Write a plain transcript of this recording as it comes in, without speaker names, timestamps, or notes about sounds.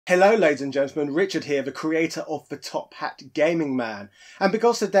Hello ladies and gentlemen, Richard here, the creator of the Top Hat Gaming Man. And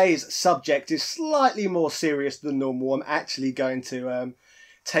because today's subject is slightly more serious than normal, I'm actually going to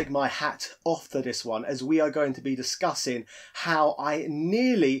take my hat off for this one, as we are going to be discussing how I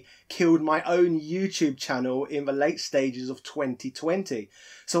nearly killed my own YouTube channel in the late stages of 2020.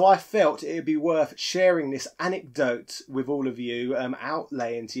 So I felt it would be worth sharing this anecdote with all of you,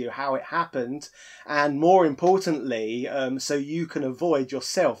 outlaying to you how it happened, and more importantly, so you can avoid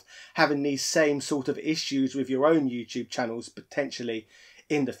yourself having these same sort of issues with your own YouTube channels potentially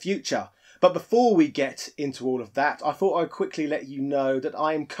in the future. But before we get into all of that, I thought I'd quickly let you know that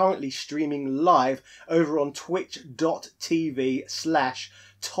I am currently streaming live over on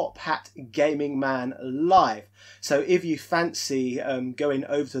twitch.tv/TopHatGamingManLive. So if you fancy going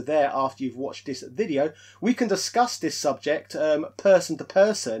over to there after you've watched this video, we can discuss this subject person to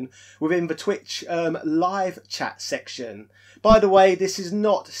person within the Twitch live chat section. By the way, this is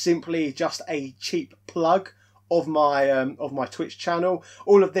not simply just a cheap plug of my Twitch channel.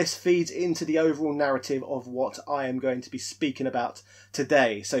 All of this feeds into the overall narrative of what I am going to be speaking about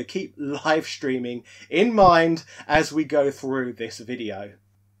today. So keep live streaming in mind as we go through this video.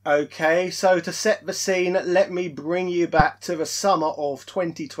 Okay, so to set the scene, let me bring you back to the summer of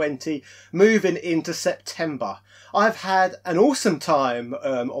 2020, moving into September. I've had an awesome time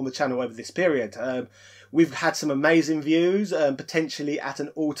on the channel over this period. We've had some amazing views, potentially at an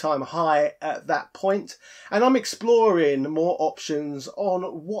all-time high at that point, and I'm exploring more options on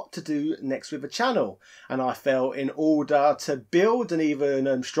what to do next with the channel. And I felt in order to build an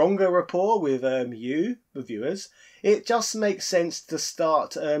even stronger rapport with you, the viewers, it just makes sense to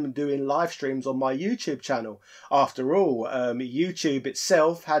start doing live streams on my YouTube channel. After all, YouTube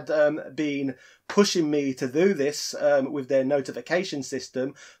itself had been pushing me to do this with their notification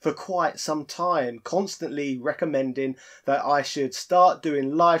system for quite some time, constantly recommending that I should start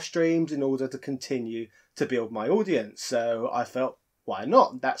doing live streams in order to continue to build my audience. So I felt, why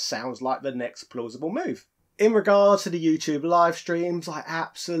not? That sounds like the next plausible move. In regards to the YouTube live streams, I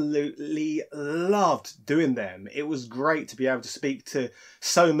absolutely loved doing them. It was great to be able to speak to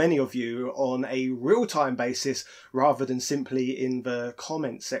so many of you on a real-time basis rather than simply in the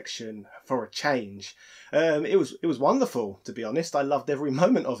comment section for a change. It was wonderful, to be honest. I loved every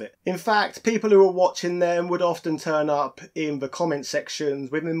moment of it. In fact, people who were watching them would often turn up in the comment sections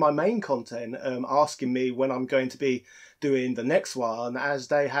within my main content, asking me when I'm going to be doing the next one, as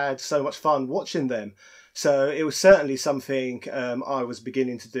they had so much fun watching them. So it was certainly something I was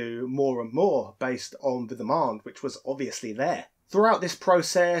beginning to do more and more based on the demand, which was obviously there. Throughout this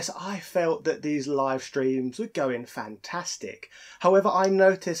process, I felt that these live streams were going fantastic. However, I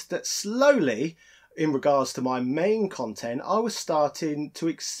noticed that slowly, in regards to my main content, I was starting to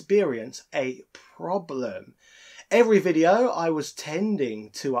experience a problem. Every video I was tending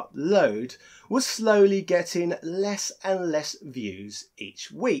to upload was slowly getting less and less views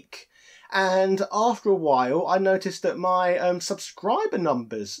each week. And after a while, I noticed that my subscriber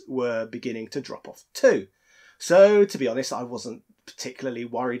numbers were beginning to drop off too. So, to be honest, I wasn't particularly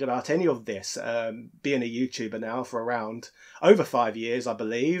worried about any of this. Being a YouTuber now for around over 5 years, I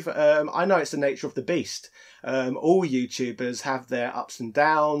believe, I know it's the nature of the beast. All YouTubers have their ups and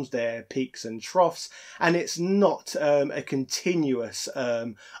downs, their peaks and troughs, and it's not a continuous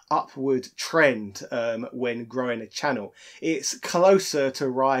upward trend when growing a channel. It's closer to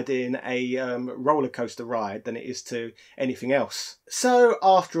riding a roller coaster ride than it is to anything else. So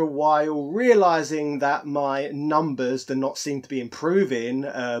after a while, realising that my numbers do not seem to be improving,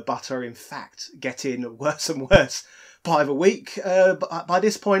 but are in fact getting worse and worse by the week, by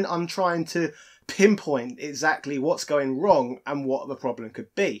this point I'm trying to pinpoint exactly what's going wrong and what the problem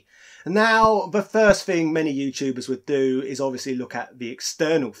could be. Now, the first thing many YouTubers would do is obviously look at the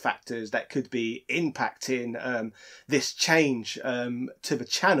external factors that could be impacting this change to the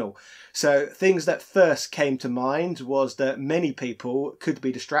channel. So things that first came to mind was that many people could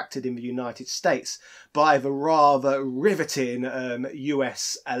be distracted in the United States by the rather riveting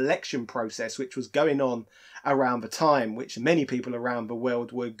US election process which was going on around the time, which many people around the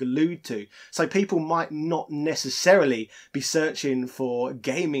world were glued to. So people might not necessarily be searching for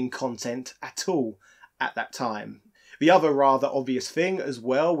gaming content at all at that time. The other rather obvious thing as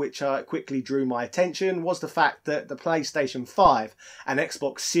well, which quickly drew my attention, was the fact that the PlayStation 5 and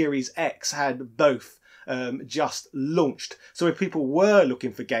Xbox Series X had both just launched. So if people were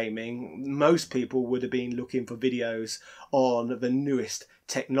looking for gaming, most people would have been looking for videos on the newest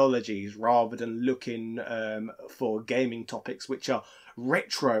technologies rather than looking for gaming topics which are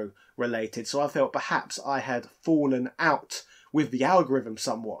retro related. So I felt perhaps I had fallen out with the algorithm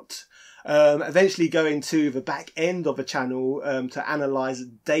somewhat. Eventually going to the back end of the channel to analyse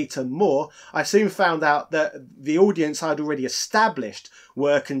data more, I soon found out that the audience I'd already established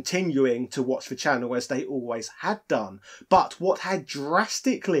were continuing to watch the channel as they always had done. But what had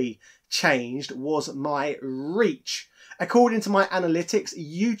drastically changed was my reach. According to my analytics,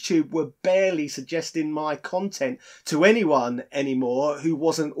 YouTube were barely suggesting my content to anyone anymore who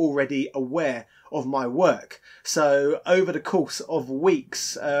wasn't already aware of my work. So over the course of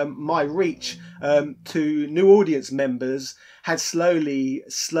weeks, my reach to new audience members had slowly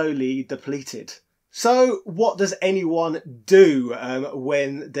depleted. So what does anyone do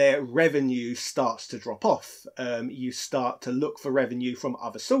when their revenue starts to drop off? You start to look for revenue from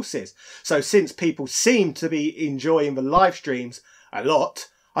other sources. So since people seem to be enjoying the live streams a lot,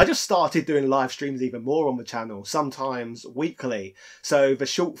 I just started doing live streams even more on the channel, sometimes weekly. So the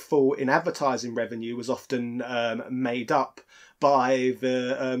shortfall in advertising revenue was often made up by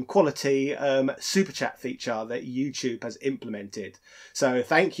the quality super chat feature that YouTube has implemented. So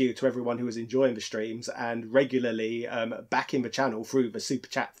thank you to everyone who is enjoying the streams and regularly backing the channel through the super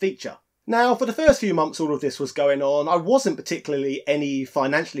chat feature. Now, for the first few months all of this was going on, I wasn't particularly any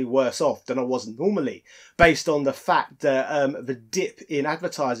financially worse off than I was normally, based on the fact that the dip in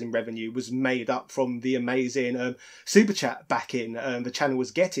advertising revenue was made up from the amazing super chat backing the channel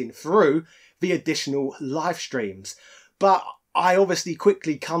was getting through the additional live streams. But I obviously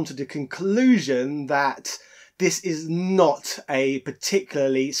quickly come to the conclusion that this is not a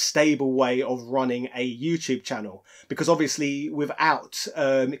particularly stable way of running a YouTube channel, because obviously without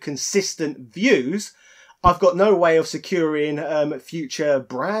consistent views, I've got no way of securing future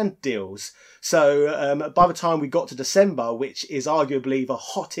brand deals. So by the time we got to December, which is arguably the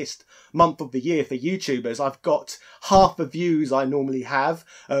hottest month of the year for YouTubers, I've got half the views I normally have.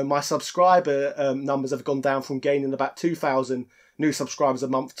 My subscriber numbers have gone down from gaining about 2,000 new subscribers a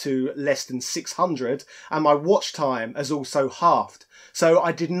month to less than 600, and my watch time has also halved. So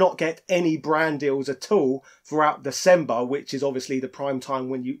I did not get any brand deals at all throughout December, which is obviously the prime time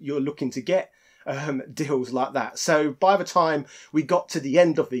when you're looking to get deals like that. So by the time we got to the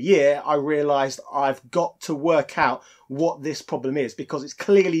end of the year, I realised I've got to work out what this problem is, because it's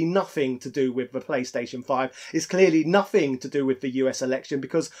clearly nothing to do with the PlayStation 5. It's clearly nothing to do with the US election,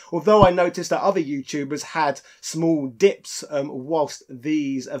 because although I noticed that other YouTubers had small dips whilst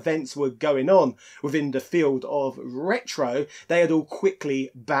these events were going on within the field of retro, they had all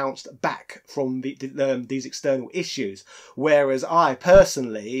quickly bounced back from these external issues, whereas I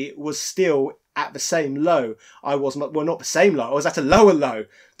personally was still at the same low. I was not, well, not the same low, I was at a lower low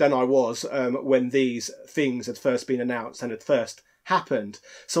than I was when these things had first been announced and had first happened.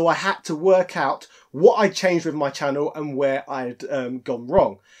 So I had to work out what I changed with my channel and where I'd gone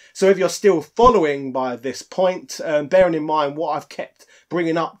wrong. So if you're still following by this point, bearing in mind what I've kept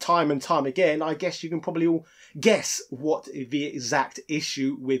bringing up time and time again, I guess you can probably all guess what the exact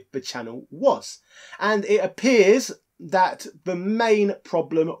issue with the channel was. And it appears that the main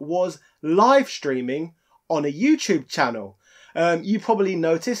problem was live streaming on a YouTube channel. You probably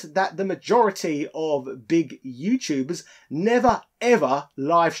noticed that the majority of big YouTubers never ever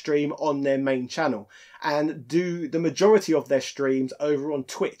live stream on their main channel and do the majority of their streams over on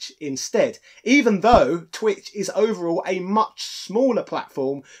Twitch instead, even though Twitch is overall a much smaller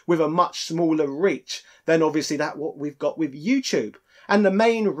platform with a much smaller reach than obviously that what we've got with YouTube. And the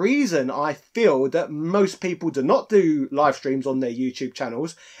main reason I feel that most people do not do live streams on their YouTube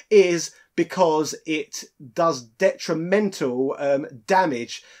channels is because it does detrimental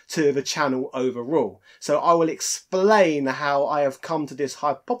damage to the channel overall. So I will explain how I have come to this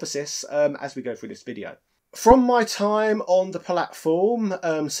hypothesis as we go through this video. From my time on the platform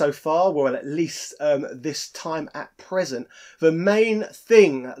so far, well, at least this time at present, the main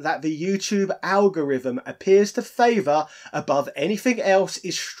thing that the YouTube algorithm appears to favour above anything else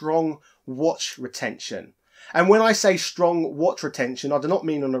is strong watch retention. And when I say strong watch retention, I do not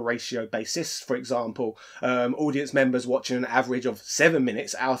mean on a ratio basis. For example, audience members watching an average of 7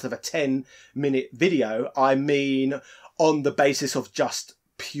 minutes out of a 10-minute video. I mean on the basis of just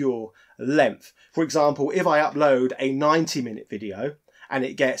pure length. For example, if I upload a 90-minute video and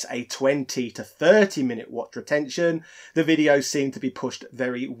it gets a 20 to 30-minute watch retention, the videos seem to be pushed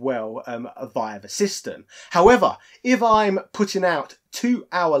very well via the system. However, if I'm putting out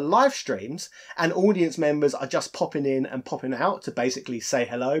 2-hour live streams and audience members are just popping in and popping out to basically say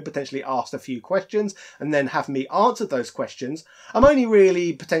hello, potentially ask a few questions and then have me answer those questions, I'm only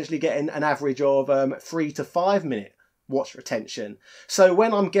really potentially getting an average of 3 to 5 minute watch retention. So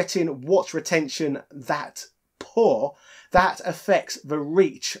when I'm getting watch retention that poor, that affects the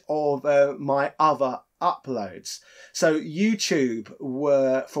reach of my other uploads. So YouTube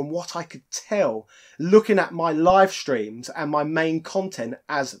were, from what I could tell, looking at my live streams and my main content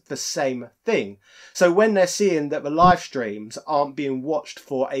as the same thing. So when they're seeing that the live streams aren't being watched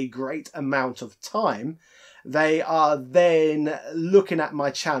for a great amount of time, they are then looking at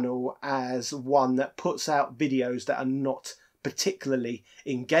my channel as one that puts out videos that are not particularly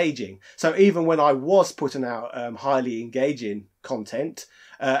engaging. So even when I was putting out highly engaging content,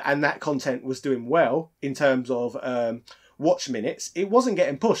 and that content was doing well in terms of watch minutes, it wasn't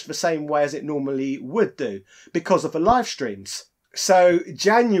getting pushed the same way as it normally would do because of the live streams. So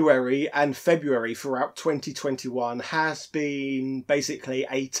January and February throughout 2021 has been basically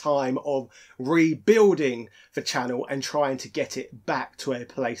a time of rebuilding the channel and trying to get it back to a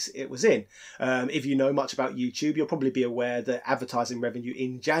place it was in. If you know much about YouTube, you'll probably be aware that advertising revenue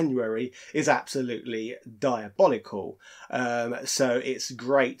in January is absolutely diabolical. So it's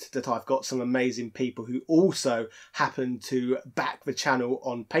great that I've got some amazing people who also happen to back the channel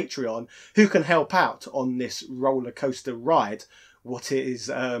on Patreon who can help out on this roller coaster ride what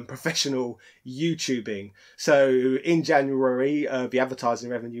is professional YouTubing. So in January, the advertising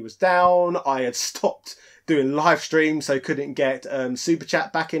revenue was down. I had stopped doing live streams, so couldn't get super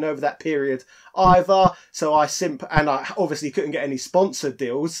chat back in over that period either. So I obviously couldn't get any sponsored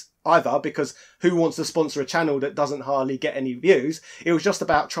deals either, because who wants to sponsor a channel that doesn't hardly get any views? It was just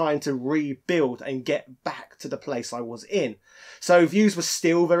about trying to rebuild and get back to the place I was in. So views were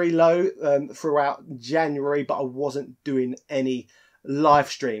still very low throughout January, but I wasn't doing any live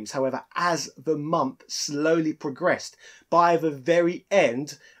streams. However, as the month slowly progressed, by the very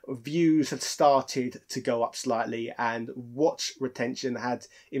end, views had started to go up slightly and watch retention had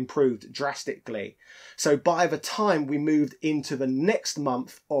improved drastically. So by the time we moved into the next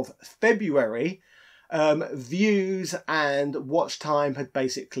month of February, views and watch time had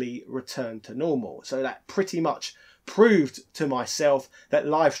basically returned to normal. So that pretty much proved to myself that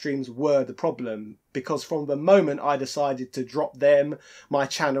live streams were the problem, because from the moment I decided to drop them, my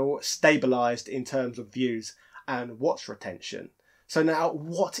channel stabilized in terms of views and watch retention. So now,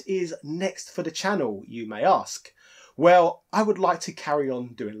 what is next for the channel, you may ask? Well, I would like to carry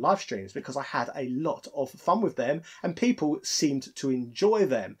on doing live streams because I had a lot of fun with them and people seemed to enjoy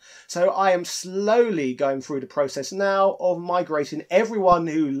them. So I am slowly going through the process now of migrating everyone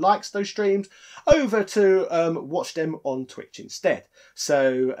who likes those streams over to watch them on Twitch instead.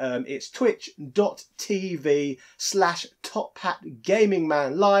 So it's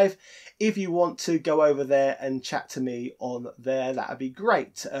twitch.tv/TopHatGamingManLive. If you want to go over there and chat to me on there, that would be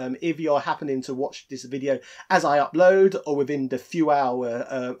great. If you're happening to watch this video as I upload, or within the few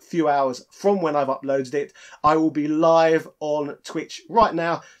hours from when I've uploaded it, I will be live on Twitch right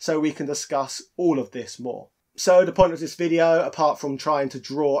now, so we can discuss all of this more. So the point of this video, apart from trying to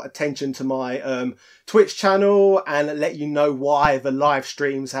draw attention to my Twitch channel and let you know why the live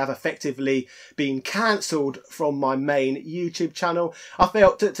streams have effectively been cancelled from my main YouTube channel, I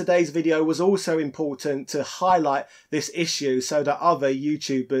felt that today's video was also important to highlight this issue so that other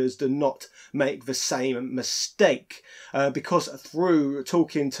YouTubers do not make the same mistake. Because through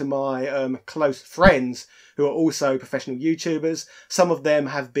talking to my close friends who are also professional YouTubers, some of them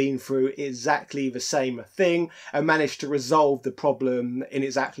have been through exactly the same thing and managed to resolve the problem in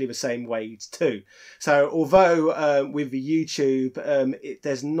exactly the same ways too. So although with the YouTube,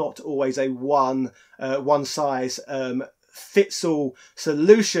 there's not always a one size fits all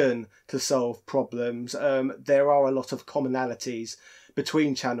solution to solve problems, there are a lot of commonalities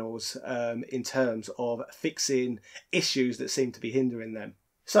between channels in terms of fixing issues that seem to be hindering them.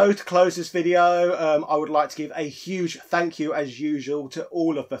 So to close this video, I would like to give a huge thank you as usual to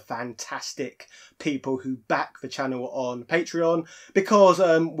all of the fantastic people who back the channel on Patreon, because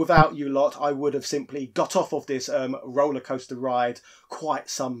without you lot I would have simply got off of this roller coaster ride quite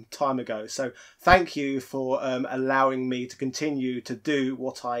some time ago. So thank you for allowing me to continue to do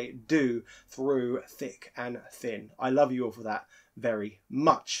what I do through thick and thin. I love you all for that very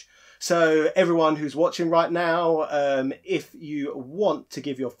much. So everyone who's watching right now, if you want to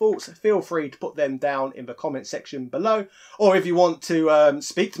give your thoughts, feel free to put them down in the comment section below. Or if you want to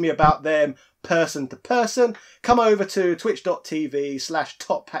speak to me about them person to person, come over to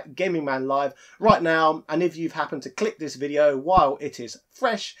twitch.tv/TopHatGamingManLive right now. And if you've happened to click this video while it is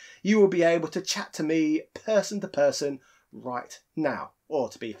fresh, you will be able to chat to me person to person right now. Or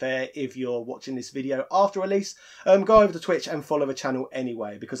to be fair, if you're watching this video after release, go over to Twitch and follow the channel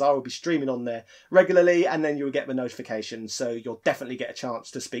anyway, because I will be streaming on there regularly and then you'll get the notifications, so you'll definitely get a chance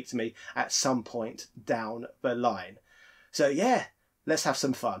to speak to me at some point down the line. So yeah, let's have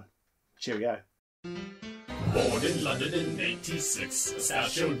some fun. Cheerio. Born in London in '86, a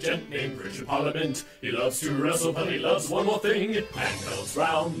stachio gent named Richard Parliament. He loves to wrestle, but he loves one more thing: handhelds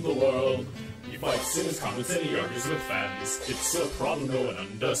round the world. He fights in his comments and he argues with fans. It's a problem no one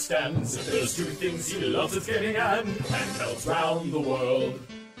understands. If there's two things he loves, it's getting at handhelds round the world.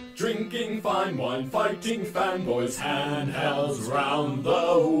 Drinking fine wine, fighting fanboys, handhelds round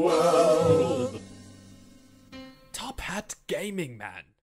the world. Top Hat Gaming Man.